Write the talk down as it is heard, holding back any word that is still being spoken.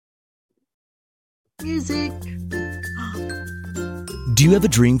Music. Do you have a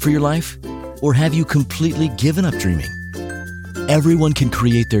dream for your life? Or have you completely given up dreaming? Everyone can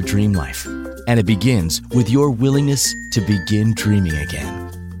create their dream life, and it begins with your willingness to begin dreaming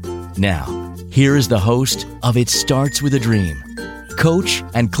again. Now, here is the host of It Starts With a Dream, coach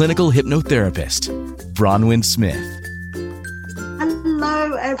and clinical hypnotherapist, Bronwyn Smith.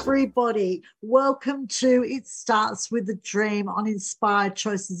 Hello, everybody. Welcome to It Starts With a Dream on Inspired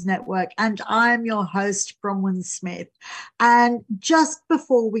Choices Network. And I'm your host, Bronwyn Smith. And just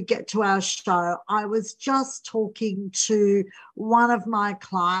before we get to our show, I was just talking to one of my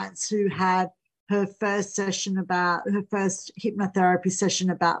clients who had her first hypnotherapy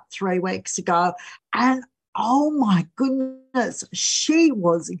session about 3 weeks ago. And oh my goodness, she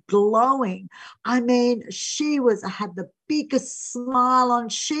was glowing. I mean, had the biggest smile on.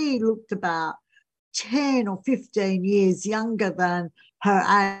 She looked about 10 or 15 years younger than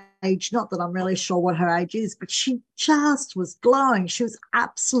her age. Not that I'm really sure what her age is, but she just was glowing. She was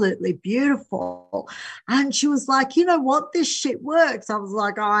absolutely beautiful. And she was like, you know what? This shit works. I was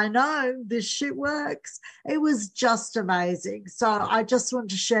like, I know this shit works. It was just amazing. So I just want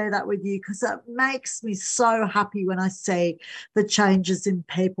to share that with you because it makes me so happy when I see the changes in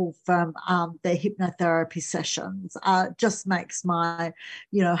people from their hypnotherapy sessions. Just makes my,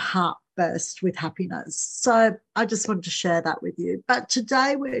 heart burst with happiness. So I just wanted to share that with you. But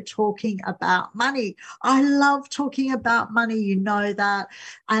today we're talking about money. I love talking about money, you know that.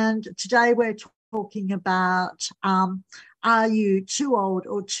 And today we're talking about are you too old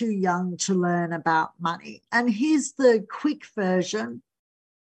or too young to learn about money? And here's the quick version.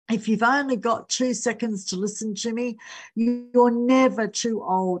 If you've only got 2 seconds to listen to me, you're never too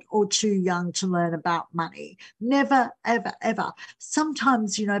old or too young to learn about money. Never, ever, ever.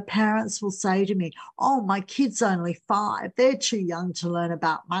 Sometimes, parents will say to me, oh, my kid's only 5. They're too young to learn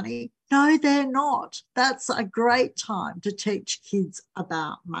about money. No, they're not. That's a great time to teach kids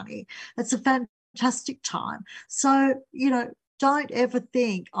about money. It's a fantastic time. So, don't ever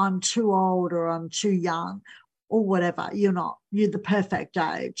think I'm too old or I'm too young or whatever. You're not. You're the perfect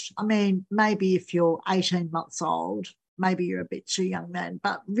age. I mean, maybe if you're 18 months old, maybe you're a bit too young then.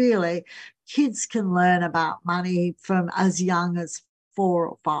 But really, kids can learn about money from as young as 4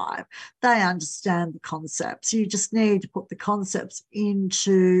 or 5. They understand the concepts. You just need to put the concepts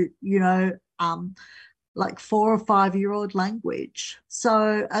into, like 4 or 5-year-old language.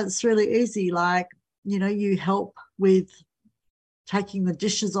 So it's really easy. Like, you help with taking the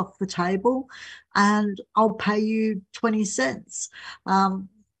dishes off the table and I'll pay you 20 cents. A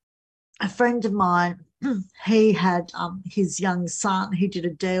friend of mine, he had his young son, he did a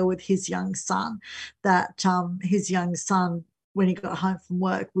deal with his young son that his young son, when he got home from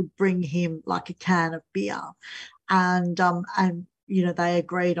work, would bring him like a can of beer. And they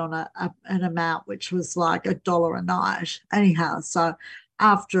agreed on an amount which was like $1 a night. Anyhow, so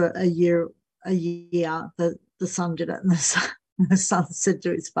after a year, the son did it, and the son said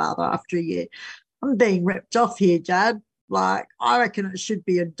to his father after a year, I'm being ripped off here, Dad. Like, I reckon it should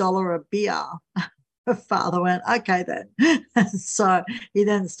be $1 a beer. Her father went, okay then. So he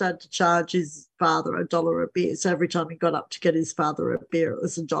then started to charge his father $1 a beer. So every time he got up to get his father a beer, it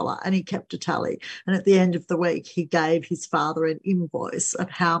was $1. And he kept a tally. And at the end of the week, he gave his father an invoice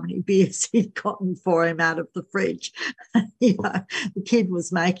of how many beers he'd gotten for him out of the fridge. The kid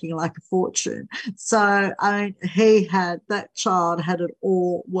was making like a fortune. So, I mean, that child had it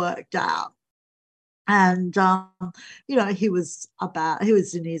all worked out. And, he was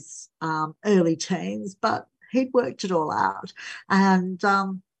in his early teens, but he'd worked it all out. And,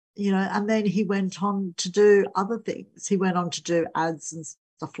 and then he went on to do other things. He went on to do ads and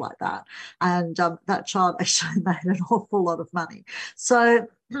stuff like that. And that child actually made an awful lot of money. So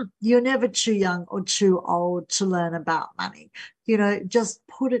you're never too young or too old to learn about money. Just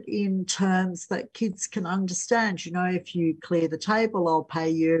put it in terms that kids can understand. If you clear the table, I'll pay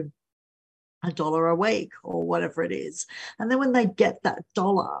you $1 a week or whatever it is. And then when they get that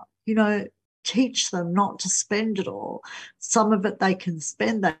dollar, teach them not to spend it all. Some of it they can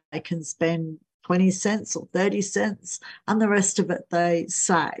spend. They can spend 20 cents or 30 cents, and the rest of it they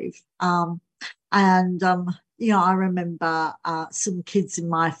save. I remember some kids in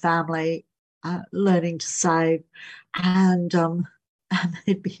my family learning to save, and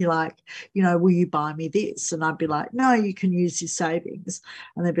they'd be like, will you buy me this? And I'd be like, no, you can use your savings.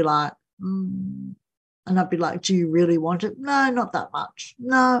 And they'd be like, and I'd be like, do you really want it? No, not that much.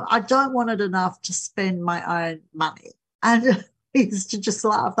 No, I don't want it enough to spend my own money. And he used to just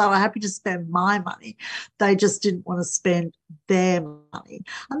laugh. They were happy to spend my money. They just didn't want to spend their money.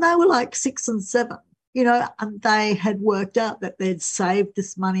 And they were like 6 and 7. and they had worked out that they'd saved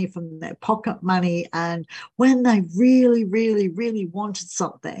this money from their pocket money. And when they really, really, really wanted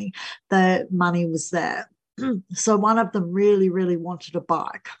something, the money was there. So one of them really, really wanted a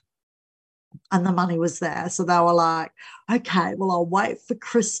bike, and the money was there. So they were like, okay, well, I'll wait for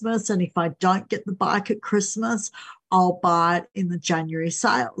Christmas. And if I don't get the bike at Christmas, I'll buy it in the January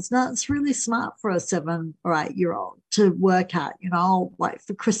sales. Now, it's really smart for a 7 or 8 year old to work out, I'll wait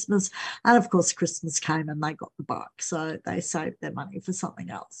for Christmas. And of course, Christmas came and they got the bike. So they saved their money for something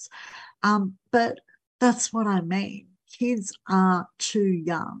else. But that's what I mean. Kids are too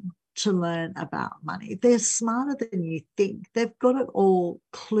young to learn about money. They're smarter than you think. They've got it all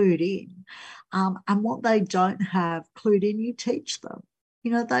clued in. And what they don't have clued in, you teach them.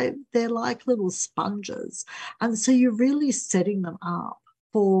 They're like little sponges. And so you're really setting them up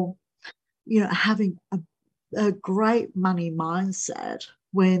for, having a great money mindset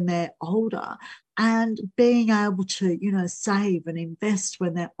when they're older, and being able to, save and invest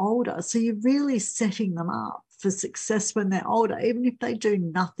when they're older. So you're really setting them up for success when they're older, even if they do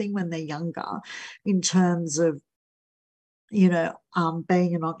nothing when they're younger in terms of, being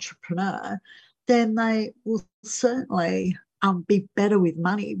an entrepreneur, then they will certainly be better with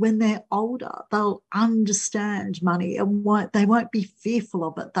money when they're older. They'll understand money and they won't be fearful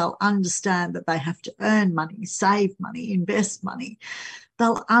of it. They'll understand that they have to earn money, save money, invest money.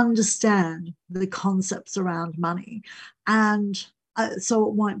 They'll understand the concepts around money. And so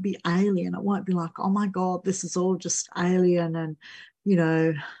it won't be alien. It won't be like, oh my God, this is all just alien. And,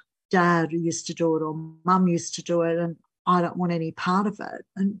 dad used to do it or mum used to do it and I don't want any part of it.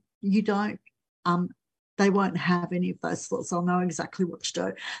 And you don't, they won't have any of those thoughts. They'll know exactly what to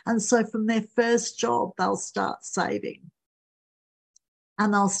do. And so from their first job, they'll start saving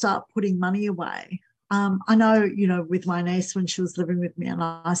and they'll start putting money away. I know, with my niece when she was living with me, and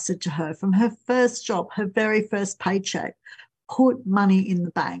I said to her, from her first job, her very first paycheck, put money in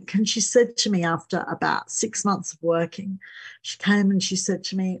the bank. And she said to me after about 6 months of working, she came and she said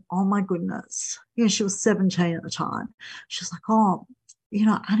to me, oh my goodness, she was 17 at the time. She was like, oh,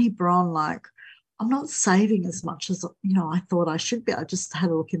 Annie Bron, like, I'm not saving as much as, I thought I should be. I just had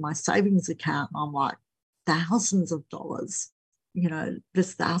a look in my savings account and I'm like, thousands of dollars.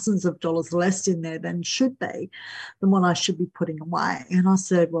 There's thousands of dollars less in there than should be, than what I should be putting away. And I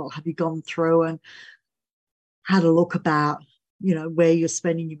said, well, have you gone through and had a look about, where you're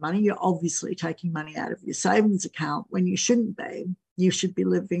spending your money? You're obviously taking money out of your savings account when you shouldn't be. You should be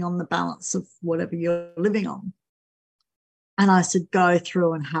living on the balance of whatever you're living on. And I said, go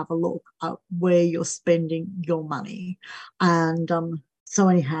through and have a look at where you're spending your money. And so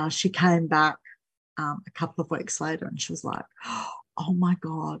anyhow, she came back a couple of weeks later and she was like, oh my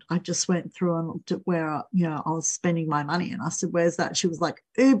God, I just went through and looked at where, I was spending my money. And I said, where's that? She was like,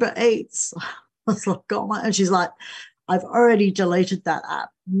 Uber Eats. I was like, oh my, and she's like, I've already deleted that app.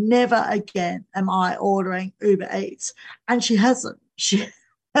 Never again am I ordering Uber Eats. And she hasn't. She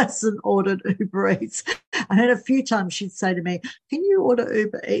hasn't ordered Uber Eats. And then a few times she'd say to me, can you order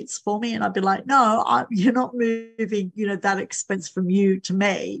Uber Eats for me? And I'd be like, no, you're not moving, that expense from you to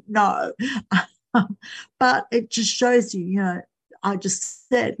me. No. But it just shows you, I just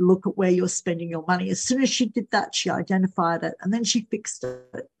said, look at where you're spending your money. As soon as she did that, she identified it and then she fixed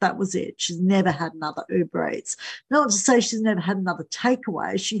it. That was it. She's never had another Uber Eats. Not to say she's never had another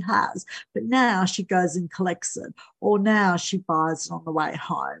takeaway. She has. But now she goes and collects it, or now she buys it on the way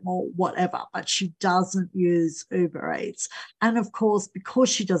home or whatever. But she doesn't use Uber Eats. And of course, because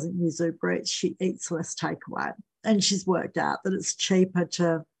she doesn't use Uber Eats, she eats less takeaway. And she's worked out that it's cheaper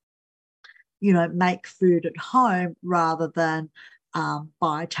to make food at home rather than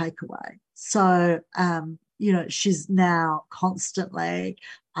buy takeaway. So, she's now constantly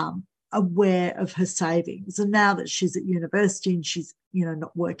aware of her savings. And now that she's at university and she's,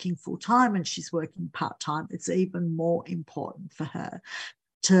 not working full time and she's working part time, it's even more important for her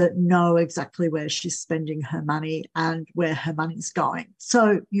to know exactly where she's spending her money and where her money's going.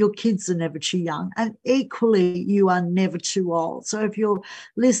 So your kids are never too young, and equally you are never too old. So if you're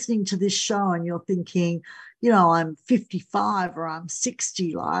listening to this show and you're thinking, I'm 55 or I'm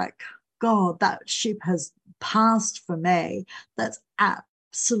 60, like, God, that ship has passed for me. That's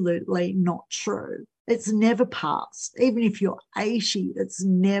absolutely not true. It's never passed. Even if you're 80, it's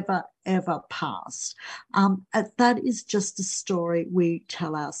never, ever passed. That is just a story we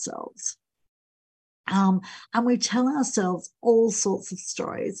tell ourselves. And we tell ourselves all sorts of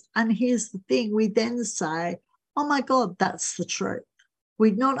stories. And here's the thing, we then say, oh my God, that's the truth.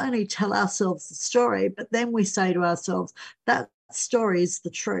 We not only tell ourselves the story, but then we say to ourselves, that's story is the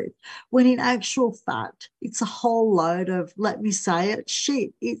truth, when in actual fact, it's a whole load of, let me say it,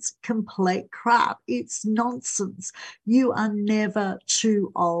 shit. It's complete crap. It's nonsense. You are never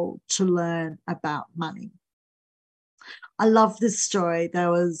too old to learn about money. I love this story.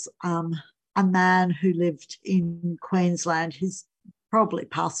 There was a man who lived in Queensland who's probably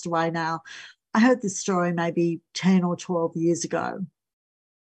passed away now. I heard this story maybe 10 or 12 years ago.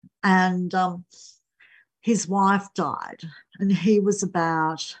 And his wife died, and he was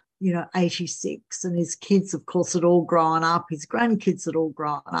about, 86, and his kids, of course, had all grown up. His grandkids had all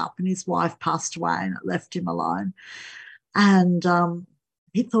grown up, and his wife passed away and it left him alone. And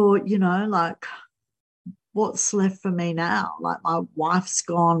he thought, like, what's left for me now? Like, my wife's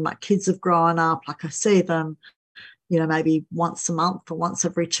gone, my kids have grown up, like I see them, maybe once a month or once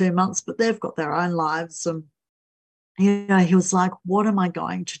every 2 months, but they've got their own lives. And, he was like, what am I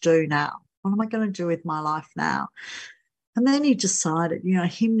going to do now? What am I going to do with my life now? And then he decided,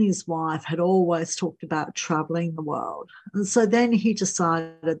 him and his wife had always talked about traveling the world. And so then he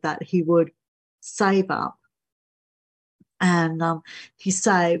decided that he would save up. And he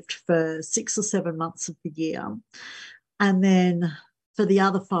saved for 6 or 7 months of the year. And then for the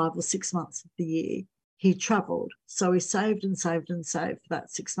other 5 or 6 months of the year, he travelled. So he saved and saved and saved for that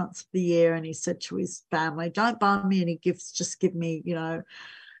 6 months of the year. And he said to his family, don't buy me any gifts, just give me,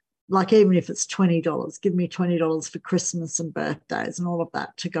 like, even if it's $20, give me $20 for Christmas and birthdays and all of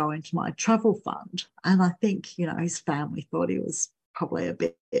that to go into my travel fund. And I think, his family thought he was probably a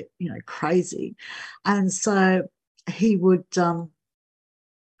bit, crazy. And so he would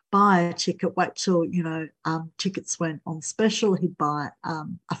buy a ticket, wait till, tickets went on special. He'd buy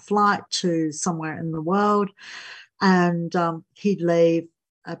a flight to somewhere in the world, and he'd leave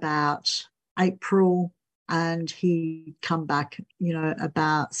about April, and he'd come back,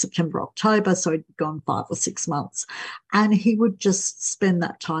 about September, October. So he'd gone 5 or 6 months, and he would just spend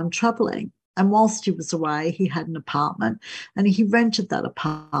that time traveling. And whilst he was away, he had an apartment, and he rented that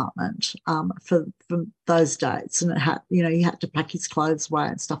apartment for those dates. And it had, he had to pack his clothes away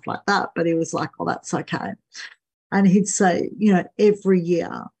and stuff like that. But he was like, oh, that's okay. And he'd say, every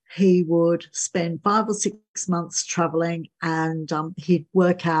year he would spend 5 or 6 months traveling, and he'd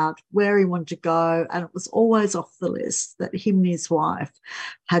work out where he wanted to go. And it was always off the list that him and his wife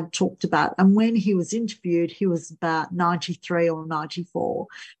had talked about. And when he was interviewed, he was about 93 or 94.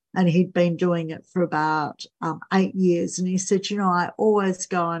 And he'd been doing it for about 8 years. And he said, I always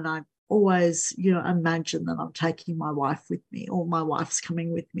go and I always, imagine that I'm taking my wife with me, or my wife's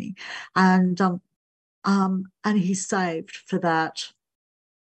coming with me. And he saved for that,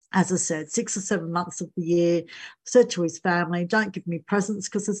 as I said, 6 or 7 months of the year. Said to his family, don't give me presents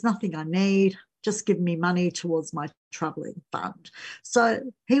because there's nothing I need. Just give me money towards my travelling fund. So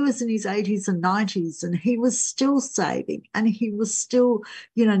he was in his 80s and 90s, and he was still saving, and he was still,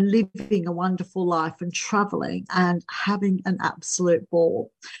 living a wonderful life and travelling and having an absolute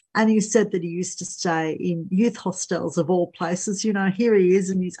ball. And he said that he used to stay in youth hostels of all places. Here he is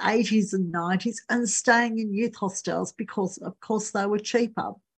in his 80s and 90s and staying in youth hostels because, of course, they were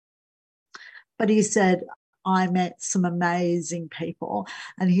cheaper. But he said, I met some amazing people.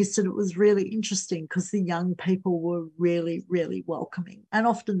 And he said it was really interesting because the young people were really, really welcoming. And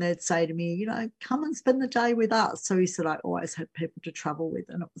often they'd say to me, come and spend the day with us. So he said, I always had people to travel with,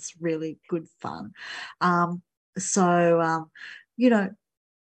 and it was really good fun.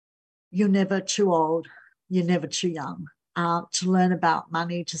 You're never too old. You're never too young to learn about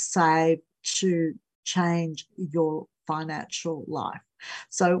money, to save, to change your financial life.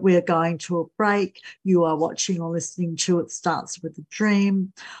 So we're going to a break. You are watching or listening to It Starts With a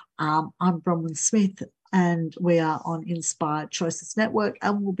Dream. I'm Bronwyn Smith, and we are on Inspired Choices Network,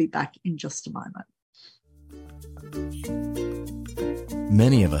 and we'll be back in just a moment.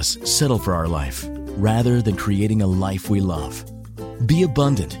 Many of us settle for our life rather than creating a life we love. Be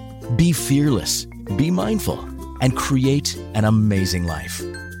abundant, be fearless, be mindful, and create an amazing life.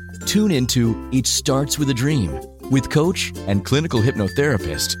 Tune into It Starts With a Dream with coach and clinical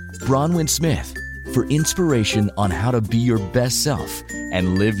hypnotherapist Bronwyn Smith for inspiration on how to be your best self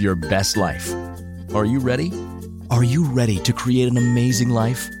and live your best life. Are you ready? Are you ready to create an amazing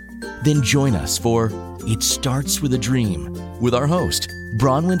life? Then join us for It Starts With a Dream with our host,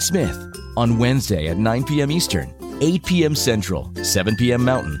 Bronwyn Smith, on Wednesday at 9 p.m. Eastern, 8 p.m. Central, 7 p.m.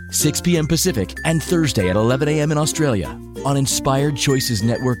 Mountain, 6 p.m. Pacific, and Thursday at 11 a.m. in Australia on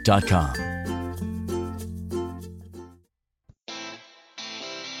InspiredChoicesNetwork.com.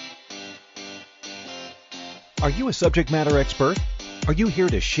 Are you a subject matter expert? Are you here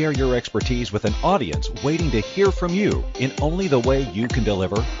to share your expertise with an audience waiting to hear from you in only the way you can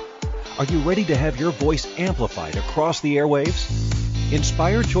deliver? Are you ready to have your voice amplified across the airwaves?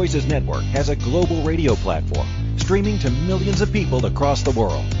 Inspired Choices Network has a global radio platform streaming to millions of people across the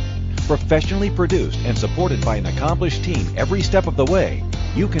world. Professionally produced and supported by an accomplished team every step of the way,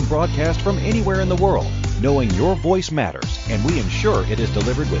 you can broadcast from anywhere in the world, knowing your voice matters, and we ensure it is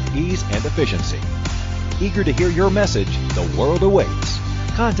delivered with ease and efficiency. Eager to hear your message? The world awaits.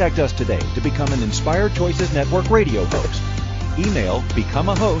 Contact us today to become an Inspired Choices Network radio host. Email become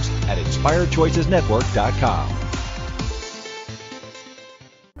a host at inspiredchoicesnetwork.com.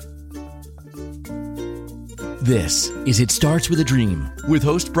 This is It Starts With a Dream with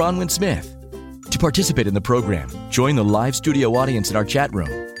host Bronwyn Smith. To participate in the program, join the live studio audience in our chat room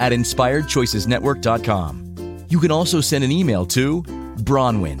at inspiredchoicesnetwork.com. You can also send an email to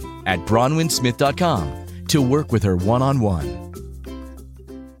Bronwyn at bronwynsmith.com to work with her one-on-one.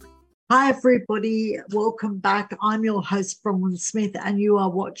 Hi, everybody. Welcome back. I'm your host, Bronwyn Smith, and you are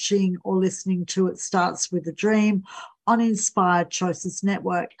watching or listening to It Starts With a Dream on Inspired Choices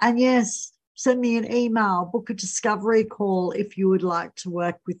Network. And yes, send me an email, book a discovery call if you would like to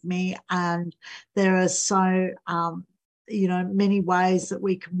work with me. And there are so, many ways that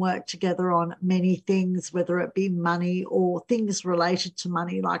we can work together on many things, whether it be money or things related to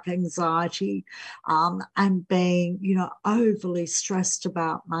money like anxiety, and being, overly stressed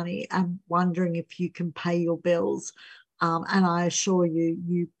about money and wondering if you can pay your bills. And I assure you,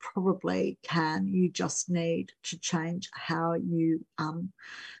 you probably can. You just need to change how you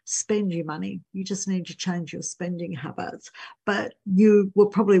spend your money. You just need to change your spending habits. But you were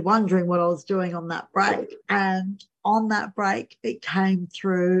probably wondering what I was doing on that break. And on that break, it came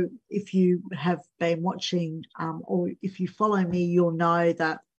through. If you have been watching or if you follow me, you'll know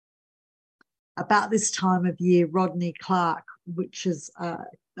that about this time of year, Rodney Clark, which is a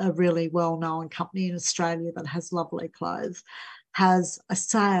really well-known company in Australia that has lovely clothes, has a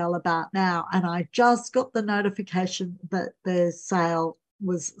sale about now. And I just got the notification that the sale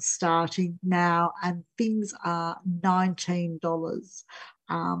was starting now, and things are $19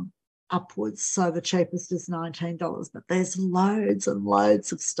 upwards. So the cheapest is $19, but there's loads and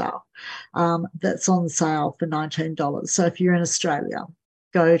loads of stuff that's on sale for $19. So if you're in Australia,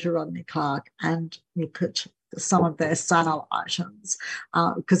 go to Rodney Clark and look at some of their sale items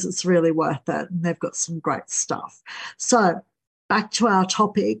because it's really worth it, and they've got some great stuff. So back to our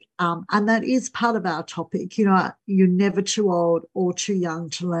topic, and that is part of our topic. You're never too old or too young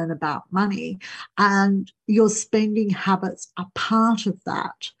to learn about money, and your spending habits are part of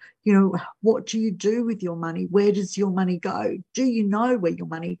that. What do you do with your money? Where does your money go? Do you know where your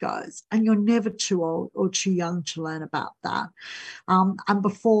money goes? And you're never too old or too young to learn about that. And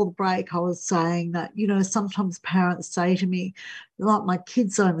before the break, I was saying that, sometimes parents say to me, like, my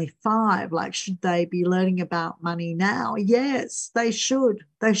kid's only 5, like, should they be learning about money now? Yes, they should.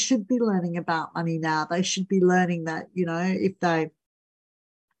 They should be learning about money now. They should be learning that, if they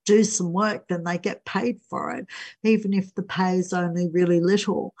do some work, then they get paid for it, even if the pay is only really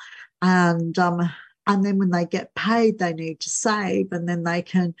little. And then when they get paid, they need to save, and then they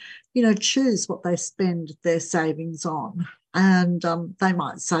can, choose what they spend their savings on. And they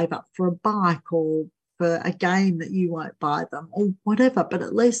might save up for a bike or for a game that you won't buy them or whatever, but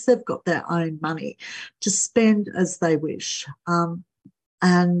at least they've got their own money to spend as they wish. And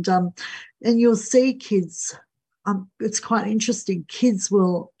you'll see kids. It's quite interesting. Kids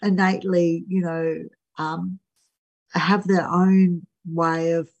will innately, have their own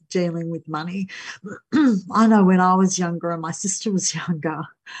way of dealing with money. I know when I was younger and my sister was younger,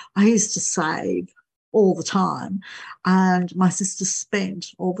 I used to save all the time, and my sister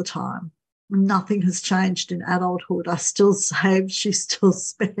spent all the time. Nothing has changed in adulthood. I still save, she still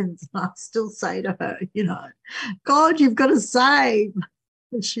spends, and I still say to her, God, you've got to save.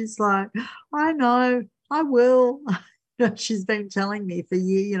 And she's like, I know, I will. She's been telling me for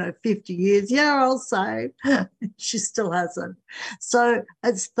 50 years, I'll save. She still hasn't. So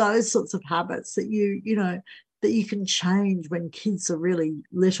it's those sorts of habits that that you can change when kids are really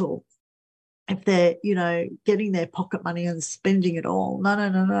little. If they're, getting their pocket money and spending it all,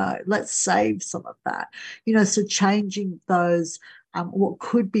 no. Let's save some of that. So changing those what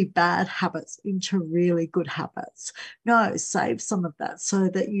could be bad habits into really good habits. No, save some of that so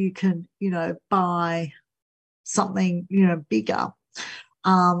that you can, buy something, bigger.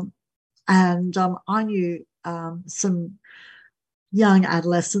 I knew some young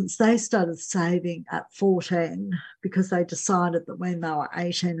adolescents, they started saving at 14 because they decided that when they were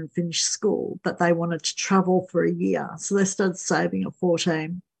 18 and finished school that they wanted to travel for a year. So they started saving at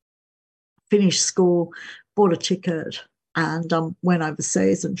 14, finished school, bought a ticket, and went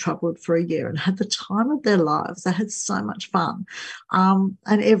overseas and travelled for a year and had the time of their lives. They had so much fun. And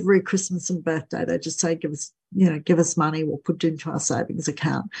every Christmas and birthday, they just say, give us money, we'll put it into our savings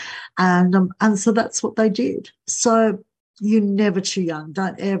account. And so that's what they did. So you're never too young.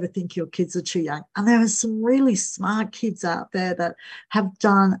 Don't ever think your kids are too young. And there are some really smart kids out there that have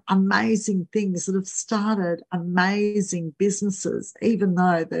done amazing things, that have started amazing businesses, even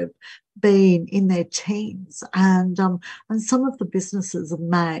though they've been in their teens. And some of the businesses have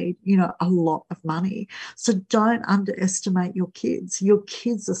made, a lot of money. So don't underestimate your kids. Your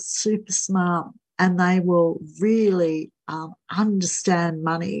kids are super smart, and they will really understand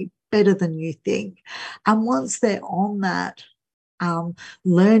money better than you think. And once they're on that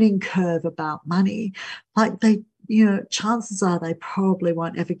learning curve about money, like they, chances are they probably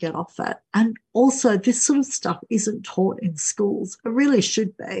won't ever get off it. And also, this sort of stuff isn't taught in schools. It really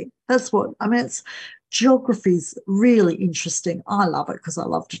should be. Geography is really interesting. I love it because I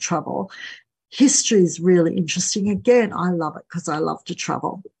love to travel. History is really interesting. Again, I love it because I love to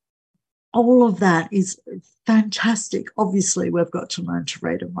travel. All of that is fantastic. Obviously, we've got to learn to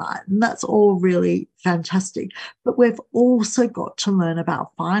read and write, and that's all really fantastic. But we've also got to learn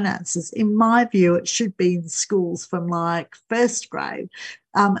about finances. In my view, it should be in schools from like first grade.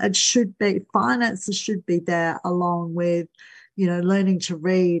 Finances should be there along with, learning to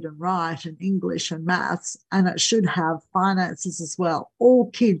read and write and English and maths, and it should have finances as well.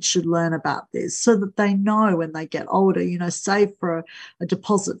 All kids should learn about this so that they know when they get older, save for a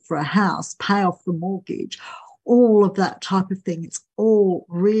deposit for a house, pay off the mortgage, all of that type of thing. It's all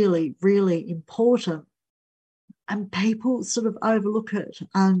really, really important. And people sort of overlook it.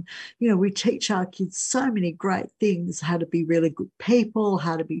 And, we teach our kids so many great things: how to be really good people,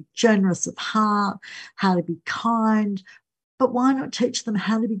 how to be generous of heart, how to be kind. But why not teach them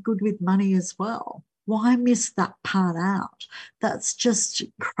how to be good with money as well? Why miss that part out? That's just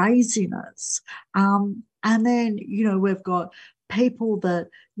craziness. And then, we've got people that,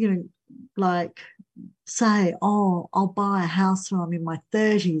 like say, oh, I'll buy a house when I'm in my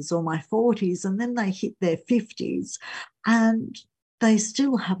 30s or my 40s, and then they hit their 50s and they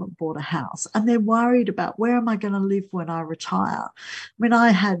still haven't bought a house, and they're worried about, where am I going to live when I retire? I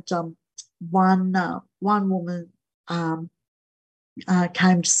had one woman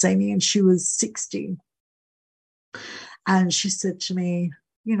came to see me, and she was 60. And she said to me,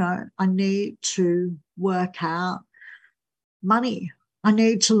 I need to work out money. I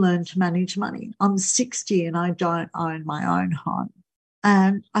need to learn to manage money. I'm 60 and I don't own my own home.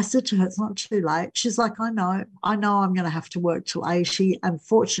 And I said to her, it's not too late. She's like, I know I'm going to have to work till 80. And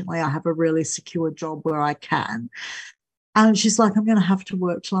fortunately, I have a really secure job where I can. And she's like, I'm going to have to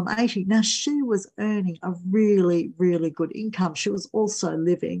work till I'm 80. Now, she was earning a really, really good income. She was also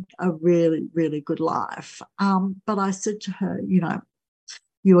living a really, really good life. But I said to her,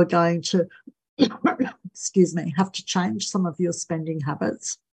 you are going to, excuse me, have to change some of your spending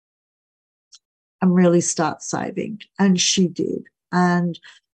habits and really start saving. And she did. And,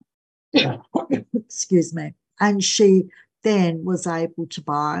 excuse me, and she then was able to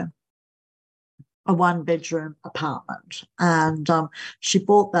buy a one-bedroom apartment. And she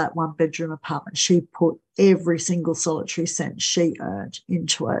bought that one-bedroom apartment. She put every single solitary cent she earned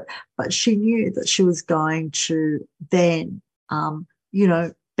into it. But she knew that she was going to then,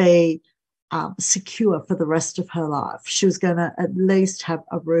 be secure for the rest of her life. She was going to at least have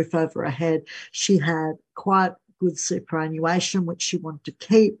a roof over her head. She had quite good superannuation, which she wanted to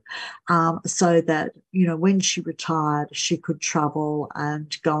keep, so that, when she retired, she could travel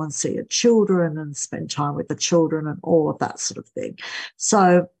and go and see her children and spend time with the children and all of that sort of thing.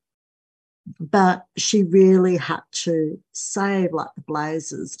 So, but she really had to save like the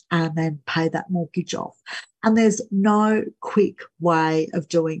blazers and then pay that mortgage off. And there's no quick way of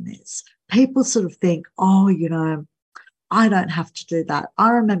doing this. People sort of think, oh, I don't have to do that.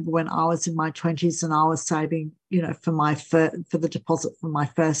 I remember when I was in my 20s and I was saving, for the deposit for my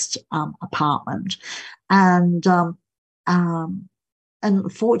first apartment, and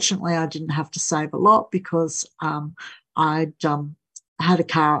fortunately I didn't have to save a lot because I'd had a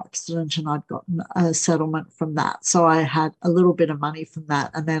car accident and I'd gotten a settlement from that. So I had a little bit of money from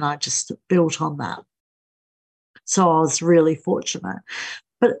that, and then I just built on that. So I was really fortunate.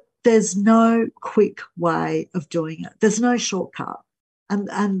 But there's no quick way of doing it. There's no shortcut.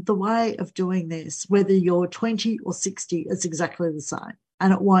 And the way of doing this, whether you're 20 or 60, is exactly the same.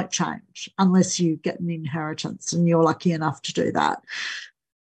 And it won't change unless you get an inheritance and you're lucky enough to do that.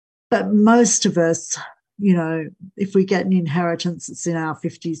 But most of us, if we get an inheritance, it's in our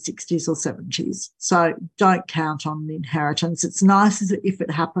 50s, 60s or 70s. So don't count on the inheritance. It's nice if it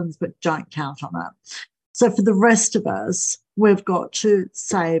happens, but don't count on it. So for the rest of us, we've got to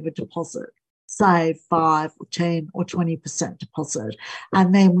save a deposit, save 5 or 10 or 20% deposit.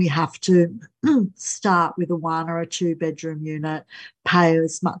 And then we have to start with a 1 or a 2 bedroom unit, pay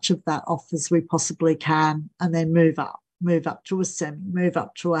as much of that off as we possibly can, and then move up to a semi, move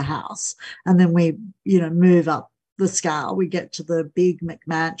up to a house. And then we, move up the scale. We get to the big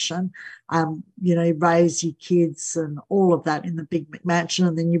McMansion, raise your kids and all of that in the big McMansion,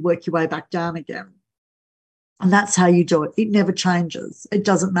 and then you work your way back down again. And that's how you do it. It never changes. It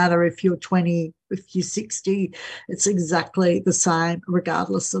doesn't matter if you're 20, if you're 60, it's exactly the same,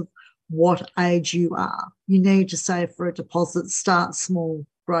 regardless of what age you are. You need to save for a deposit, start small,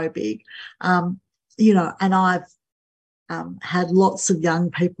 grow big. And I've had lots of young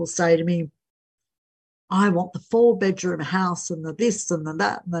people say to me, I want the 4-bedroom house and the this and the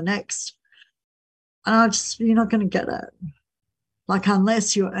that and the next. And you're not going to get it. Like,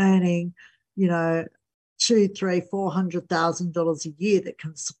 unless you're earning, $200,000, $300,000, $400,000 a year that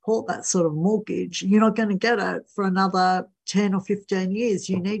can support that sort of mortgage, you're not going to get it for another 10 or 15 years.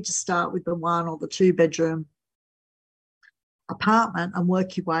 You need to start with the 1 or the 2-bedroom apartment and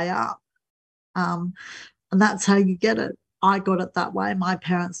work your way up. And that's how you get it. I got it that way. My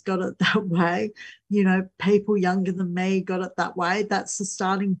parents got it that way. People younger than me got it that way. That's the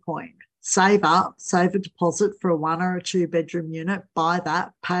starting point. Save up, save a deposit for a 1 or a 2-bedroom unit, buy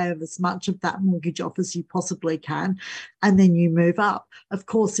that, pay as much of that mortgage off as you possibly can, and then you move up. Of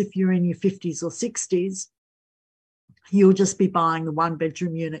course, if you're in your 50s or 60s, you'll just be buying the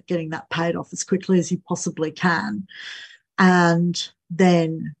 1-bedroom unit, getting that paid off as quickly as you possibly can. And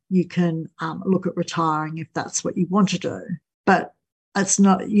then you can look at retiring if that's what you want to do. But it's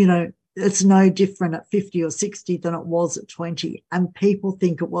not, it's no different at 50 or 60 than it was at 20. And people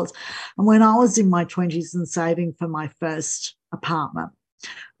think it was. And when I was in my 20s and saving for my first apartment,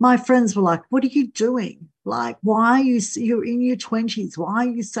 my friends were like, what are you doing? Like, why are you're in your 20s? Why are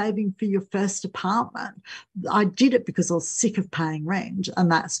you saving for your first apartment? I did it because I was sick of paying rent,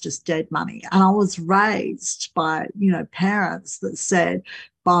 and that's just dead money. And I was raised by, parents that said,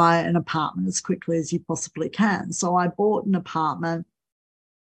 buy an apartment as quickly as you possibly can. So I bought an apartment,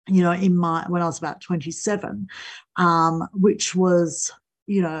 when I was about 27, which was,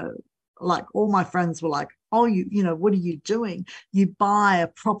 like, all my friends were like, oh, what are you doing? You buy a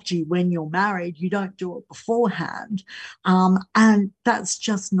property when you're married. You don't do it beforehand. And that's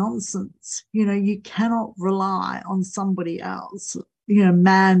just nonsense. You cannot rely on somebody else,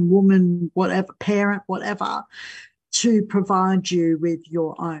 man, woman, whatever, parent, whatever, to provide you with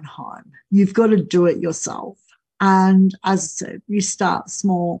your own home. You've got to do it yourself. And as I said, you start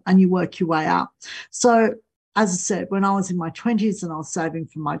small and you work your way up. So, as I said, when I was in my 20s and I was saving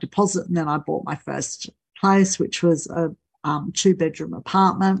for my deposit, and then I bought my first place, which was a 2-bedroom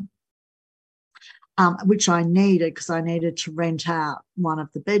apartment, which I needed because I needed to rent out one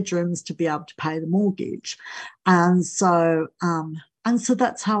of the bedrooms to be able to pay the mortgage. And so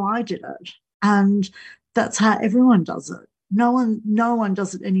that's how I did it. And that's how everyone does it. No one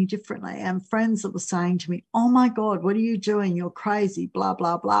does it any differently. And friends that were saying to me, oh my God, what are you doing? You're crazy, blah,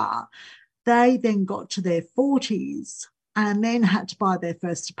 blah, blah. They then got to their 40s and then had to buy their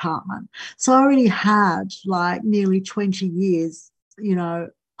first apartment. So I already had like nearly 20 years, I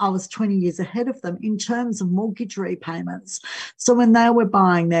was 20 years ahead of them in terms of mortgage repayments. So when they were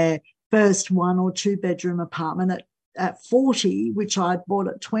buying their first 1 or 2-bedroom apartment at 40, which I'd bought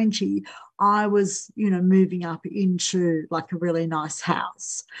at 20, I was, moving up into like a really nice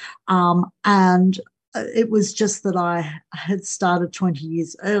house. And it was just that I had started 20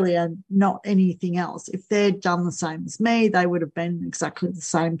 years earlier, not anything else. If they'd done the same as me, they would have been in exactly the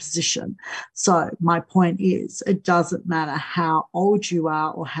same position. So my point is, it doesn't matter how old you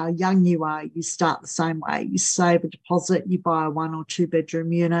are or how young you are, you start the same way. You save a deposit, you buy a 1 or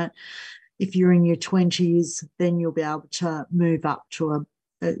 2-bedroom unit. If you're in your 20s, then you'll be able to move up to a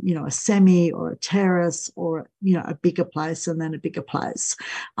semi or a terrace or, a bigger place and then a bigger place.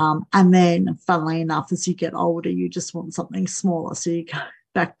 And then, funnily enough, as you get older, you just want something smaller. So you go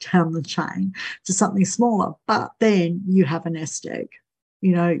back down the chain to something smaller. But then you have a nest egg.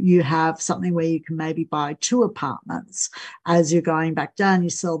 You have something where you can maybe buy 2 apartments. As you're going back down,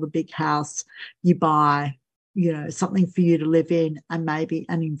 you sell the big house, you buy something for you to live in and maybe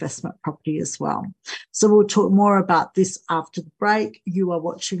an investment property as well. So we'll talk more about this after the break. You are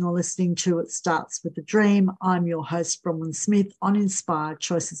watching or listening to It Starts With a Dream. I'm your host, Bronwyn Smith, on Inspired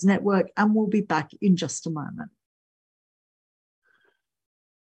Choices Network, and we'll be back in just a moment.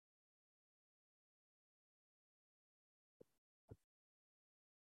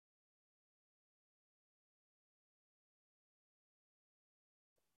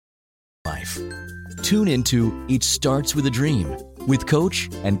 Life. Tune into It Starts With a Dream with coach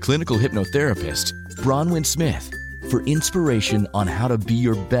and clinical hypnotherapist Bronwyn Smith for inspiration on how to be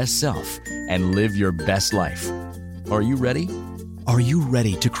your best self and live your best life. Are you ready? Are you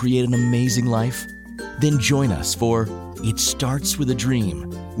ready to create an amazing life? Then join us for It Starts With a Dream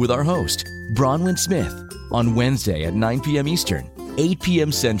with our host, Bronwyn Smith, on Wednesday at 9 p.m. Eastern, 8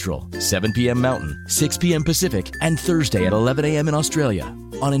 p.m. Central, 7 p.m. Mountain, 6 p.m. Pacific, and Thursday at 11 a.m. in Australia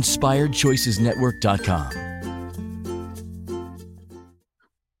on InspiredChoicesNetwork.com.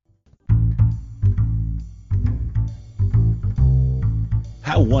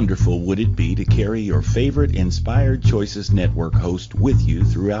 How wonderful would it be to carry your favorite Inspired Choices Network host with you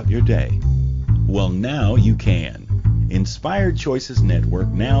throughout your day? Well, now you can. Inspired Choices Network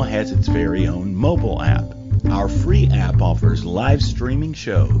now has its very own mobile app. Our free app offers live streaming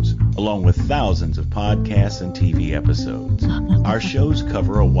shows, along with thousands of podcasts and TV episodes. Our shows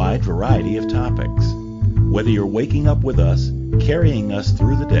cover a wide variety of topics. Whether you're waking up with us, carrying us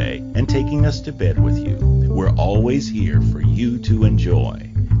through the day, and taking us to bed with you, we're always here for you to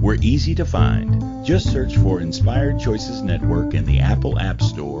enjoy. We're easy to find. Just search for Inspired Choices Network in the Apple App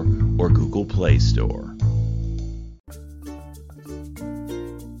Store or Google Play Store.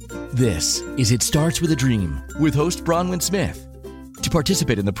 This is It Starts With a Dream with host Bronwyn Smith. To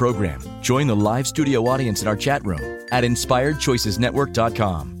participate in the program, join the live studio audience in our chat room at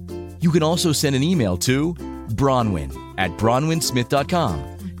InspiredChoicesNetwork.com. You can also send an email to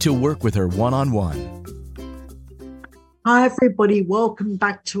Bronwyn@BronwynSmith.com to work with her one-on-one. Hi, everybody. Welcome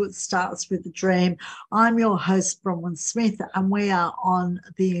back to It Starts With a Dream. I'm your host, Bronwyn Smith, and we are on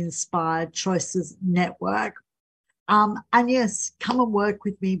the Inspired Choices Network. And yes, come and work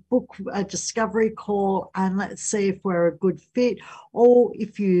with me, book a discovery call, and let's see if we're a good fit. Or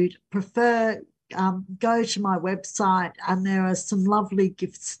if you'd prefer, go to my website, and there are some lovely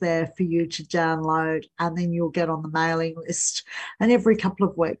gifts there for you to download, and then you'll get on the mailing list. And every couple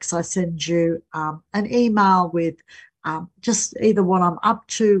of weeks, I send you an email with just either what I'm up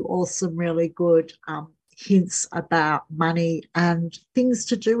to or some really good hints about money and things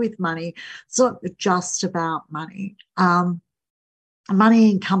to do with money. It's not just about money. Money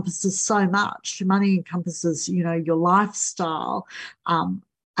encompasses so much. Money encompasses, your lifestyle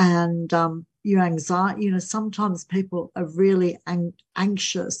and your anxiety. Sometimes people are really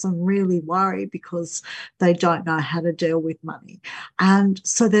anxious and really worried because they don't know how to deal with money. And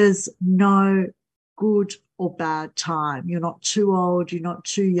so there's no good or bad time. You're not too old, you're not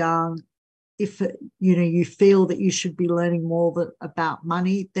too young. If you feel that you should be learning more about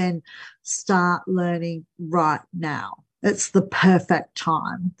money, then start learning right now. It's the perfect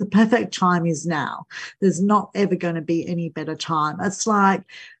time. The perfect time is now. There's not ever going to be any better time. It's like,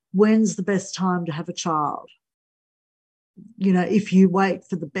 when's the best time to have a child? If you wait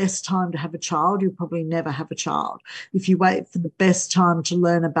for the best time to have a child, you'll probably never have a child. If you wait for the best time to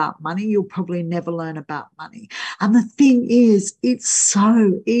learn about money, you'll probably never learn about money. And the thing is, it's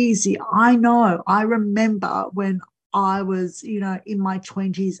so easy. I know. I remember when I was, in my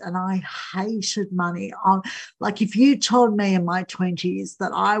 20s and I hated money. Like if you told me in my 20s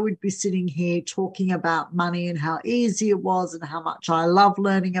that I would be sitting here talking about money and how easy it was and how much I love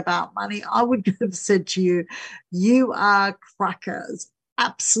learning about money, I would have said to you, you are crackers,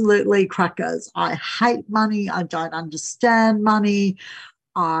 absolutely crackers. I hate money. I don't understand money.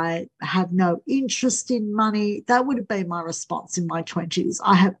 I have no interest in money. That would have been my response in my 20s.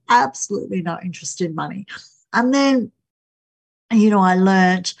 I have absolutely no interest in money. And then, I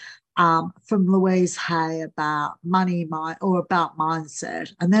learned from Louise Hay about money or about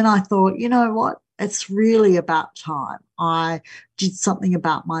mindset. And then I thought, you know what? It's really about time. I did something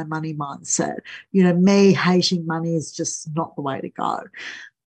about my money mindset. Me hating money is just not the way to go.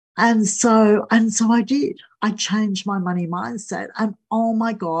 And so I did. I changed my money mindset. And oh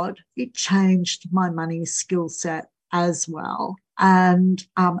my God, it changed my money skill set as well. And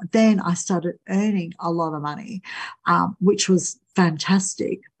then I started earning a lot of money, which was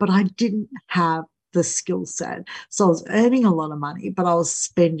fantastic, but I didn't have the skill set. So I was earning a lot of money, but I was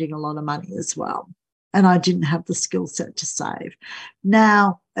spending a lot of money as well. And I didn't have the skill set to save.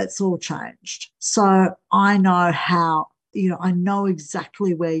 Now it's all changed. So I know how, I know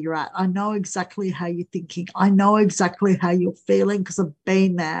exactly where you're at. I know exactly how you're thinking. I know exactly how you're feeling because I've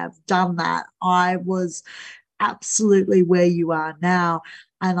been there, I've done that. I was absolutely where you are now,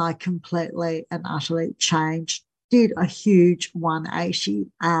 and I completely and utterly changed, did a huge 180,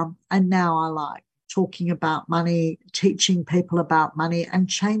 and now I like talking about money, teaching people about money, and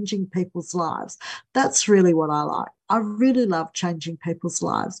changing people's lives. That's really what I like. I really love changing people's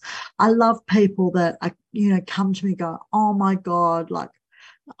lives. I love people that come to me and go, oh my God, like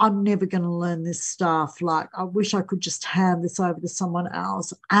I'm never going to learn this stuff. Like, I wish I could just hand this over to someone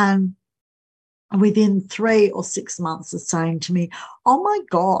else. And within 3 or 6 months of saying to me, oh my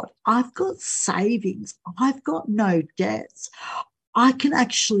God, I've got savings. I've got no debts. I can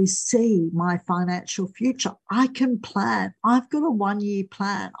actually see my financial future. I can plan. I've got a 1-year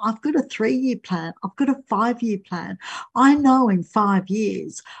plan. I've got a 3-year plan. I've got a 5-year plan. I know in 5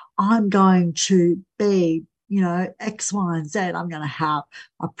 years I'm going to be, X, Y, and Z. I'm going to have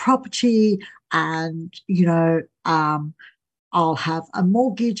a property and, I'll have a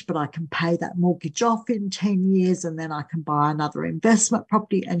mortgage, but I can pay that mortgage off in 10 years and then I can buy another investment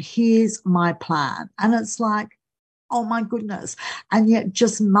property. And here's my plan. And it's like, oh my goodness. And yet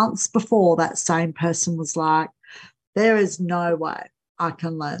just months before, that same person was like, there is no way I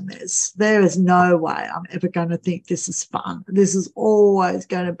can learn this. There is no way I'm ever going to think this is fun. This is always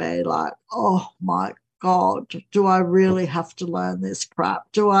going to be like, oh my God, do I really have to learn this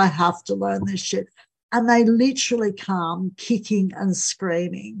crap? Do I have to learn this shit? And they literally come kicking and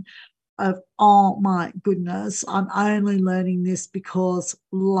screaming of, oh my goodness, I'm only learning this because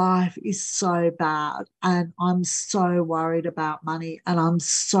life is so bad and I'm so worried about money and I'm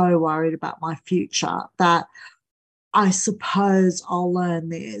so worried about my future that I suppose I'll learn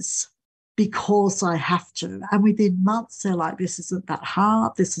this because I have to. And within months, they're like, this isn't that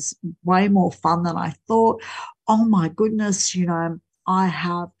hard. This is way more fun than I thought. Oh my goodness, I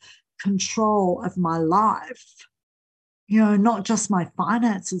have control of my life, not just my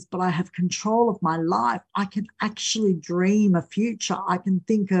finances, but I have control of my life. I can actually dream a future. I can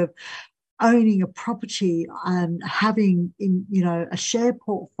think of owning a property and having a share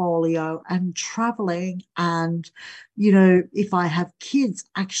portfolio and traveling and, if I have kids,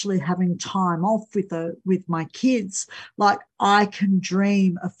 actually having time off with my kids. Like, I can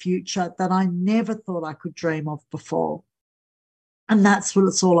dream a future that I never thought I could dream of before. And that's what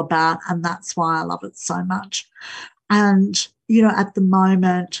it's all about. And that's why I love it so much. And, at the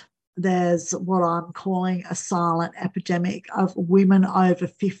moment, there's what I'm calling a silent epidemic of women over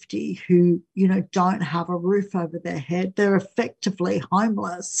 50 who, don't have a roof over their head. They're effectively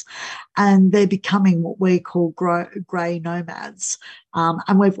homeless and they're becoming what we call grey nomads.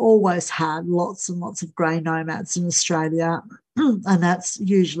 And we've always had lots and lots of grey nomads in Australia. And that's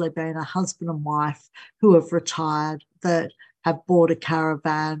usually been a husband and wife who have retired that have bought a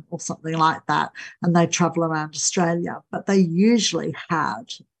caravan or something like that, and they travel around Australia. But they usually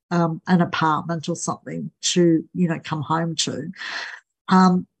had an apartment or something to, come home to.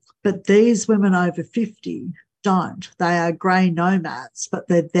 But these women over 50 don't. They are grey nomads, but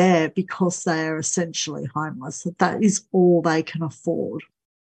they're there because they are essentially homeless. That is all they can afford.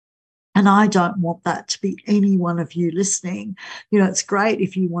 And I don't want that to be any one of you listening. It's great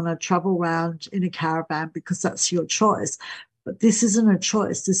if you want to travel around in a caravan because that's your choice. But this isn't a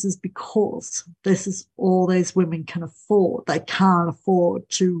choice. This is because this is all these women can afford. They can't afford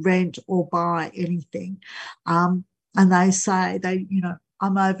to rent or buy anything. And they say,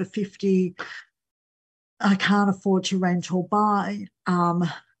 I'm over 50. I can't afford to rent or buy.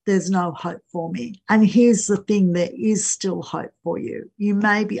 There's no hope for me. And here's the thing, there is still hope for you. You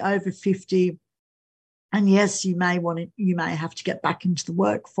may be over 50. And yes, you may have to get back into the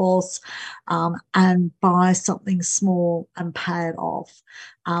workforce and buy something small and pay it off.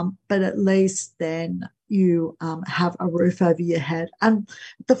 But at least then you have a roof over your head. And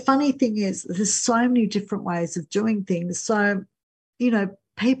the funny thing is, there's so many different ways of doing things. So,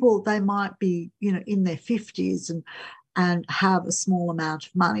 people, they might be, in their 50s and have a small amount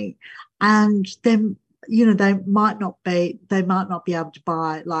of money, and then they might not be able to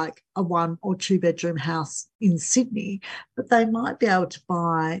buy like a 1 or 2 bedroom house in Sydney, but they might be able to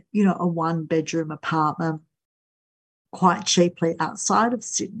buy, a 1 bedroom apartment quite cheaply outside of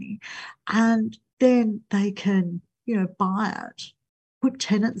Sydney. And then they can, buy it, put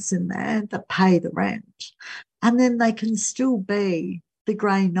tenants in there that pay the rent, and then they can still be the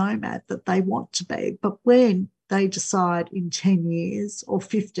grey nomad that they want to be. But when they decide in 10 years or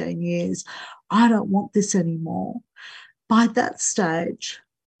 15 years, I don't want this anymore, by that stage,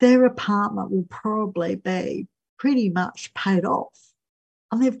 their apartment will probably be pretty much paid off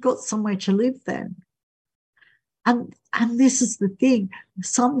and they've got somewhere to live then. And this is the thing.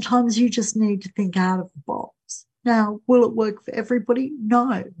 Sometimes you just need to think out of the box. Now, will it work for everybody?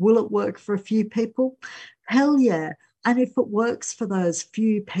 No. Will it work for a few people? Hell yeah. And if it works for those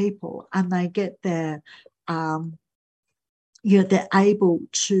few people and they get their they're able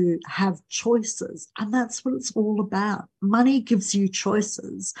to have choices. And that's what it's all about. Money gives you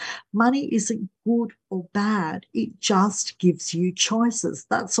choices. Money isn't good or bad. It just gives you choices.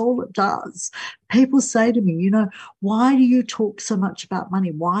 That's all it does. People say to me, why do you talk so much about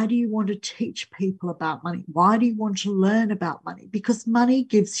money? Why do you want to teach people about money? Why do you want to learn about money? Because money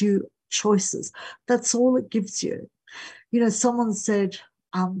gives you choices. That's all it gives you. Someone said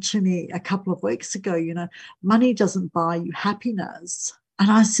to me a couple of weeks ago, money doesn't buy you happiness. And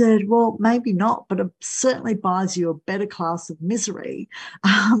I said, well, maybe not, but it certainly buys you a better class of misery.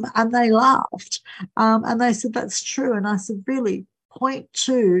 And they laughed. And they said, that's true. And I said, really, point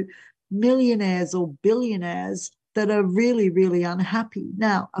to millionaires or billionaires that are really, really unhappy.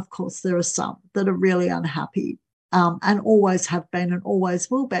 Now, of course, there are some that are really unhappy. And always have been and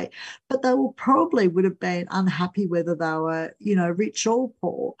always will be. But they would have been unhappy whether they were, rich or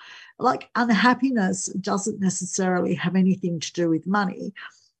poor. Like, unhappiness doesn't necessarily have anything to do with money.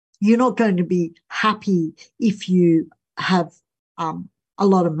 You're not going to be happy if you have a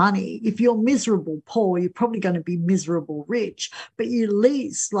lot of money. If you're miserable poor, you're probably going to be miserable rich. But at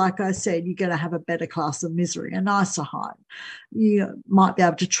least, like I said, you're going to have a better class of misery, a nicer home. You might be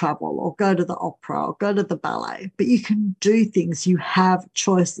able to travel or go to the opera or go to the ballet, but you can do things. You have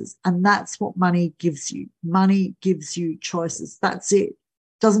choices, and that's what money gives you. Money gives you choices. That's it.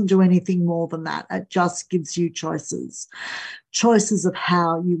 Doesn't do anything more than that. It just gives you choices. Choices of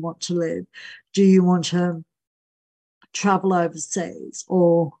how you want to live. Do you want to travel overseas,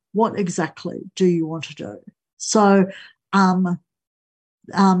 or what exactly do you want to do? So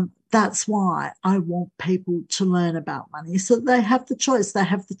that's why I want people to learn about money, so they have the choice. They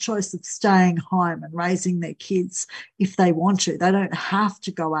have the choice of staying home and raising their kids if they want to. They don't have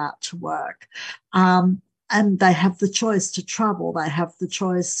to go out to work. And they have the choice to travel. They have the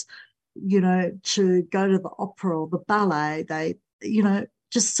choice, to go to the opera or the ballet. They,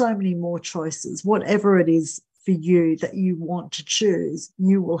 just so many more choices. Whatever it is for you that you want to choose,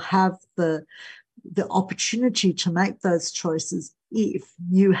 you will have the opportunity to make those choices if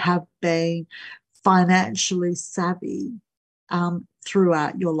you have been financially savvy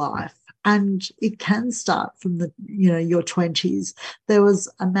throughout your life. And it can start from your 20s. There was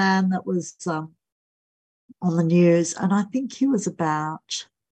a man that was on the news, and I think he was about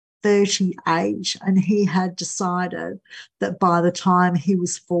 38, and he had decided that by the time he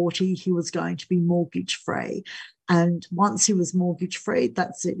was 40, he was going to be mortgage free. And once he was mortgage free,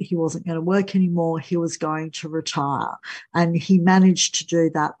 that's it. He wasn't going to work anymore. He was going to retire. And he managed to do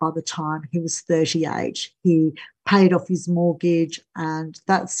that by the time he was 38. He paid off his mortgage, and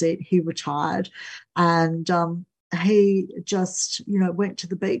that's it. He retired. And he just, went to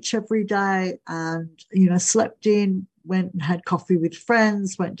the beach every day and, slept in, went and had coffee with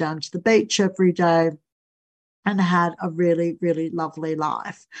friends, went down to the beach every day, and had a really, really lovely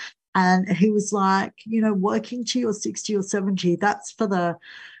life. And he was like, working to your 60 or 70, that's for the,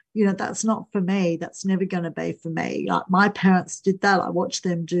 that's not for me. That's never going to be for me. Like, my parents did that. I watched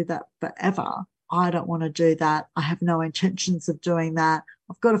them do that forever. I don't want to do that. I have no intentions of doing that.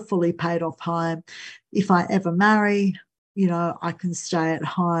 I've got a fully paid off home. If I ever marry, I can stay at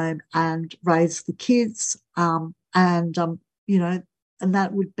home and raise the kids. And that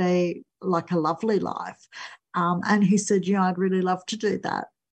would be like a lovely life. And he said, I'd really love to do that.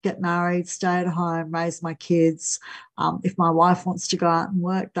 Get married, stay at home, raise my kids. If my wife wants to go out and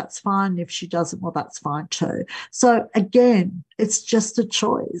work, that's fine. If she doesn't, well, that's fine too. So again, it's just a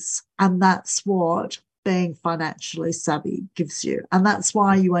choice. And that's what being financially savvy gives you. And that's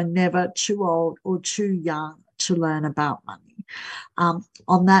why you are never too old or too young to learn about money.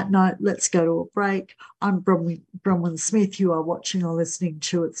 On that note, let's go to a break. I'm Bronwyn Smith. You are watching or listening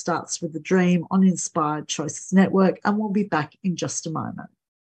to It Starts With a Dream on Inspired Choices Network, and we'll be back in just a moment.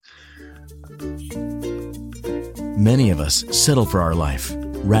 Many of us settle for our life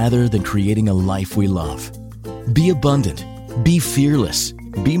rather than creating a life we love. Be abundant, be fearless,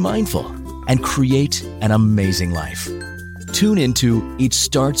 be mindful, and create an amazing life. Tune into It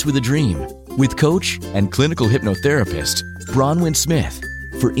Starts With a Dream with coach and clinical hypnotherapist Bronwyn Smith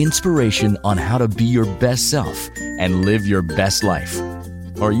for inspiration on how to be your best self and live your best life.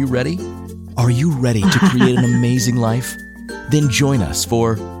 Are you ready? Are you ready to create an amazing life? Then join us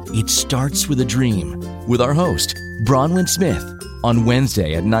for It Starts With a Dream with our host, Bronwyn Smith, on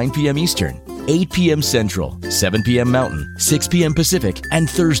Wednesday at 9 p.m. Eastern, 8 p.m. Central, 7 p.m. Mountain, 6 p.m. Pacific, and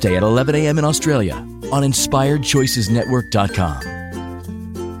Thursday at 11 a.m. in Australia on InspiredChoicesNetwork.com.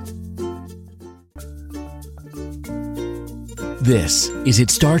 This is It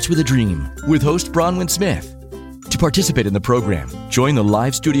Starts With a Dream with host Bronwyn Smith. To participate in the program, join the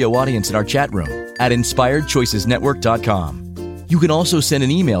live studio audience in our chat room at InspiredChoicesNetwork.com. You can also send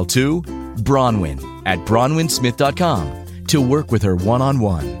an email to Bronwyn@bronwynsmith.com to work with her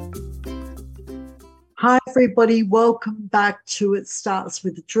one-on-one. Hi, everybody. Welcome back to It Starts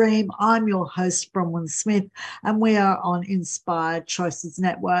With a Dream. I'm your host, Bronwyn Smith, and we are on Inspired Choices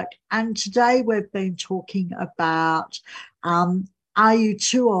Network. And today we've been talking about are you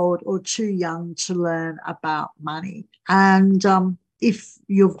too old or too young to learn about money? And if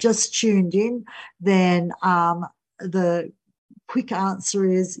you've just tuned in, then the quick answer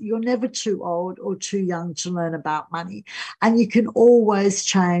is you're never too old or too young to learn about money. And you can always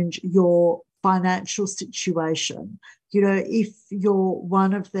change your financial situation. You know, if you're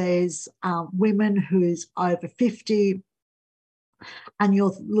one of these women who's over 50 and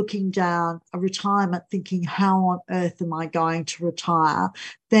you're looking down a retirement thinking, how on earth am I going to retire?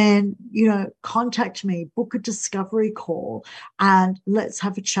 Then, you know, contact me, book a discovery call, and let's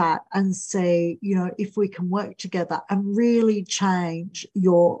have a chat and see, you know, if we can work together and really change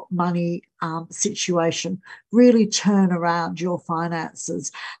your money situation, really turn around your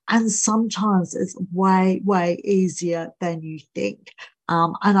finances. And sometimes it's way, way easier than you think.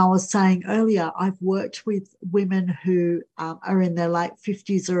 And I was saying earlier, I've worked with women who are in their late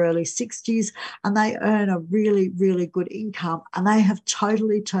 50s or early 60s, and they earn a really, really good income, and they have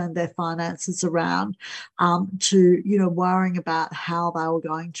totally turned their finances around to, you know, worrying about how they were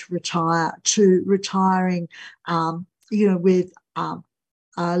going to retire, to retiring, you know, with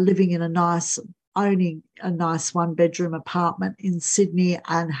living in a nice, owning a nice one-bedroom apartment in Sydney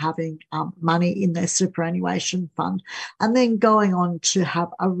and having money in their superannuation fund, and then going on to have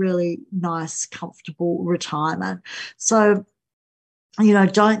a really nice, comfortable retirement. So, you know,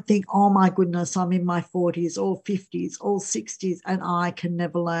 don't think, oh my goodness, I'm in my 40s or 50s or 60s and I can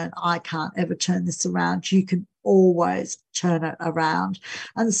never learn. I can't ever turn this around. You can always turn it around.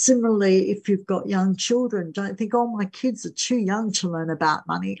 And similarly, if you've got young children, don't think, oh, my kids are too young to learn about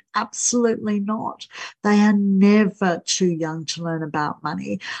money. Absolutely not. They are never too young to learn about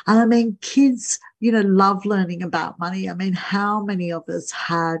money. And I mean, kids, you know, love learning about money. I mean, how many of us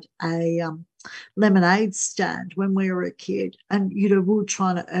had a lemonade stand when we were a kid, and you know, we were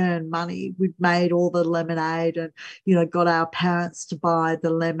trying to earn money. We'd made all the lemonade and, you know, got our parents to buy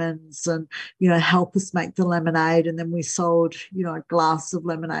the lemons and, you know, help us make the lemonade, and then we sold, you know, a glass of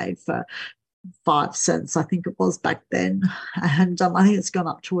lemonade for 5 cents, I think it was back then, and I think it's gone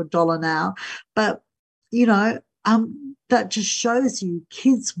up to $1 now. But you know, that just shows you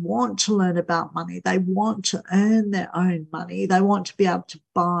kids want to learn about money. They want to earn their own money. They want to be able to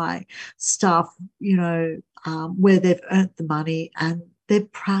buy stuff, you know, where they've earned the money and they're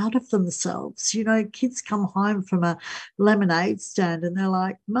proud of themselves. You know, kids come home from a lemonade stand and they're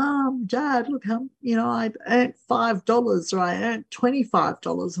like, Mom, Dad, look, you know, I've earned $5 or I earned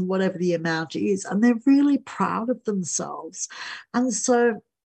 $25 or whatever the amount is. And they're really proud of themselves. And so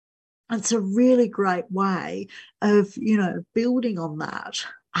it's a really great way of, you know, building on that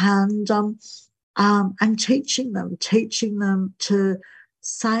and teaching them to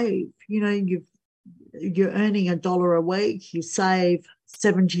save. You know, you're earning $1 a week, you save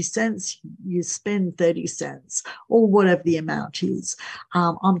 70 cents, you spend 30 cents or whatever the amount is.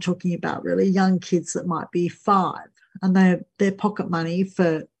 I'm talking about really young kids that might be 5 and their pocket money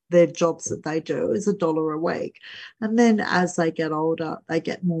for their jobs that they do is $1 a week. And then as they get older, they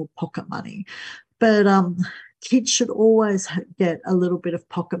get more pocket money. But kids should always get a little bit of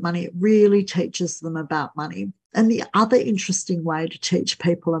pocket money. It really teaches them about money. And the other interesting way to teach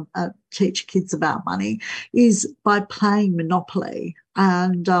kids about money is by playing Monopoly.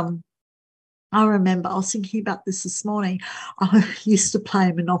 And I remember I was thinking about this morning. I used to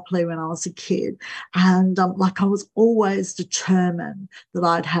play Monopoly when I was a kid, and like I was always determined that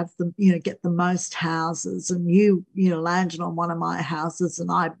I'd have them, you know, get the most houses. And you know, landed on one of my houses,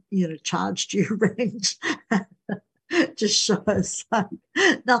 and I, you know, charged you rent. Just shows like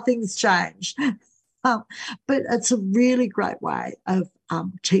nothing's changed. But it's a really great way of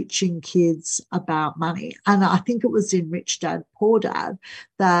teaching kids about money. And I think it was in Rich Dad, Poor Dad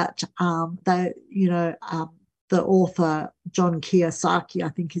that the author, John Kiyosaki, I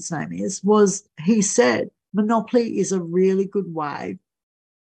think his name is, he said, Monopoly is a really good way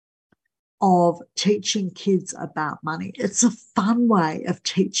of teaching kids about money. It's a fun way of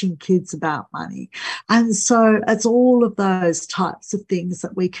teaching kids about money. And so it's all of those types of things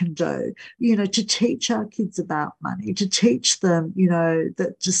that we can do, you know, to teach our kids about money, to teach them, you know,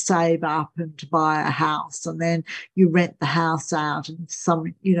 that to save up and to buy a house, and then you rent the house out, and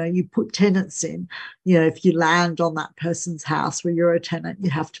you know, you put tenants in, you know, if you land on that person's house where you're a tenant,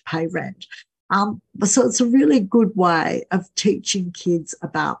 you have to pay rent. So it's a really good way of teaching kids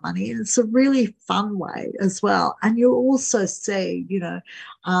about money. And it's a really fun way as well. And you'll also see,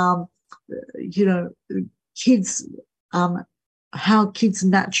 kids, how kids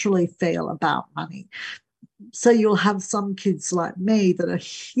naturally feel about money. So you'll have some kids like me that are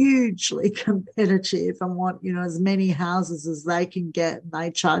hugely competitive and want, as many houses as they can get, and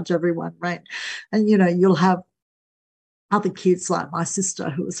they charge everyone rent. And, you'll have other kids like my sister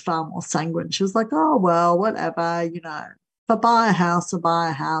who was far more sanguine. She was like, oh, well, whatever, if I buy a house, I buy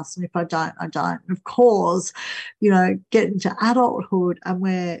a house. And if I don't, I don't. And of course, get into adulthood and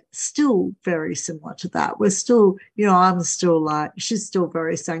we're still very similar to that. We're still, I'm still like, she's still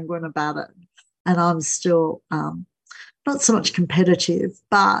very sanguine about it. And I'm still not so much competitive,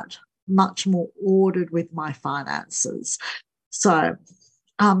 but much more ordered with my finances. So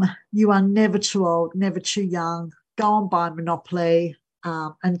you are never too old, never too young. Go and buy Monopoly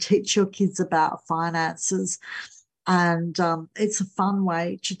and teach your kids about finances. And it's a fun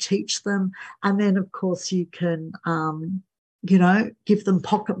way to teach them. And then, of course, you can give them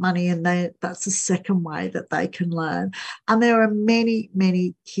pocket money, and that's the second way that they can learn. And there are many,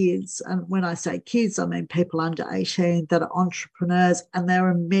 many kids, and when I say kids, I mean people under 18 that are entrepreneurs, and there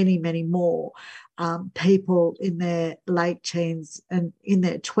are many, many more people in their late teens and in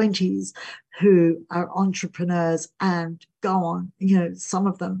their 20s who are entrepreneurs and go on, some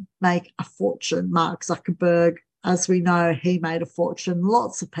of them make a fortune. Mark Zuckerberg, as we know, he made a fortune.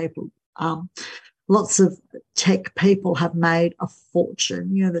 Lots of people, lots of tech people have made a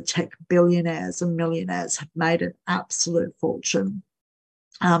fortune. The tech billionaires and millionaires have made an absolute fortune.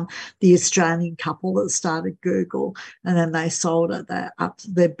 The Australian couple that started Google, and then they sold it,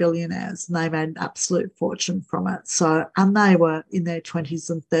 they're billionaires, and they made an absolute fortune from it. So, and they were in their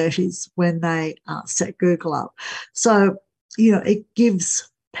 20s and 30s when they set Google up. So, it gives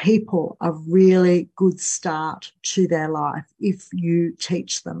people a really good start to their life if you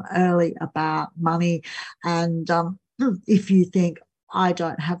teach them early about money. And if you think, I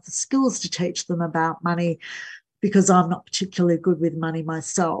don't have the skills to teach them about money because I'm not particularly good with money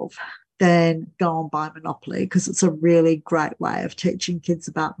myself, then go and buy Monopoly, because it's a really great way of teaching kids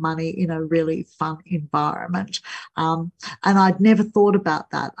about money in a really fun environment. And I'd never thought about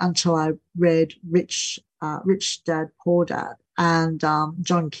that until I read Rich Dad, Poor Dad. And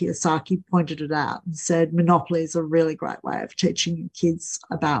John Kiyosaki pointed it out and said, Monopoly is a really great way of teaching kids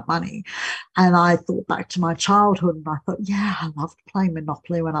about money. And I thought back to my childhood, and I thought, yeah, I loved playing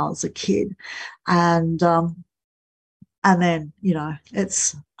Monopoly when I was a kid. And then,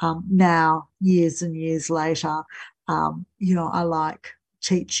 it's now years and years later, I like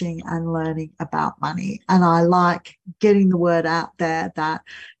teaching and learning about money. And I like getting the word out there that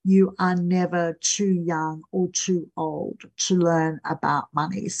you are never too young or too old to learn about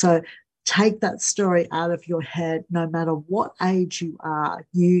money. So take that story out of your head. No matter what age you are,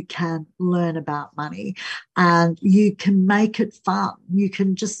 you can learn about money, and you can make it fun. You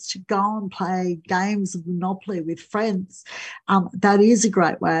can just go and play games of Monopoly with friends. That is a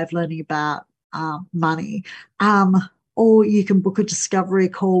great way of learning about money. Or you can book a discovery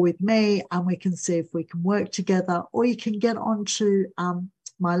call with me and we can see if we can work together. Or you can get onto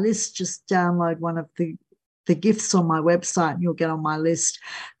my list, just download one of the gifts on my website and you'll get on my list,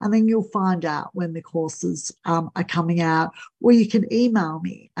 and then you'll find out when the courses are coming out. Or you can email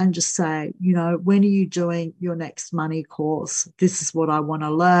me and just say, when are you doing your next money course? This is what I want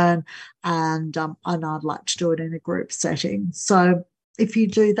to learn, and I'd like to do it in a group setting. So if you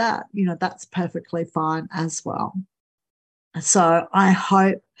do that, that's perfectly fine as well. So I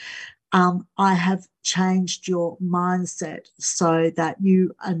hope I have changed your mindset so that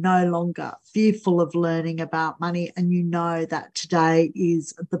you are no longer fearful of learning about money, and you know that today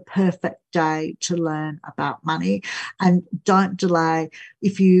is the perfect day to learn about money. And don't delay.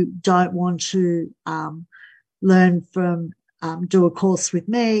 If you don't want to learn from do a course with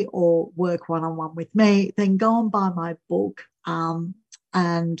me or work one-on-one with me, then go and buy my book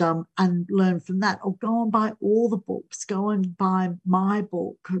and learn from that, or go and buy all the books. Go and buy my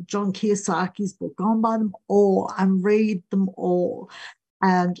book, John Kiyosaki's book. Go and buy them all and read them all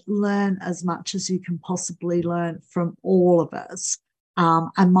and learn as much as you can possibly learn from all of us.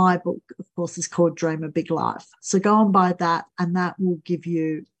 And my book, of course, is called Dream a Big Life. So go and buy that, and that will give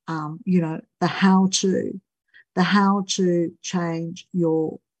you, the how to change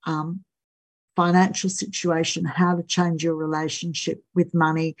your financial situation, how to change your relationship with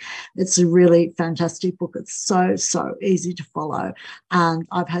money. It's a really fantastic book. It's so easy to follow. And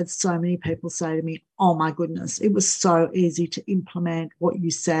I've had so many people say to me, oh my goodness, it was so easy to implement what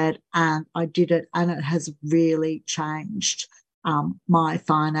you said, and I did it, and it has really changed my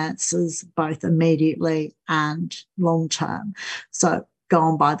finances, both immediately and long term. So go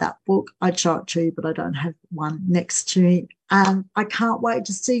and buy that book. I'd show it to you, but I don't have one next to me. And I can't wait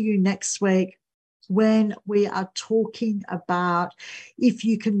to see you next week when we are talking about if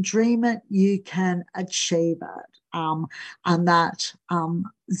you can dream it, you can achieve it. And that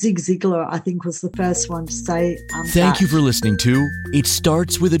Zig Ziglar, I think, was the first one to say Thank you for listening to It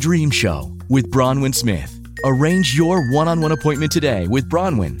Starts With a Dream Show with Bronwyn Smith. Arrange your one-on-one appointment today with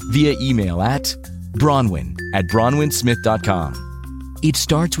Bronwyn via email at bronwyn@bronwynsmith.com. It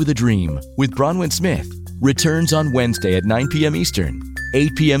Starts With a Dream with Bronwyn Smith returns on Wednesday at 9 p.m. Eastern,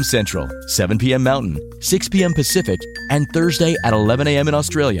 8 p.m. Central, 7 p.m. Mountain, 6 p.m. Pacific, and Thursday at 11 a.m. in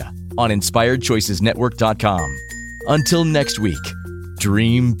Australia on InspiredChoicesNetwork.com. Until next week,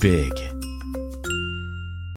 dream big.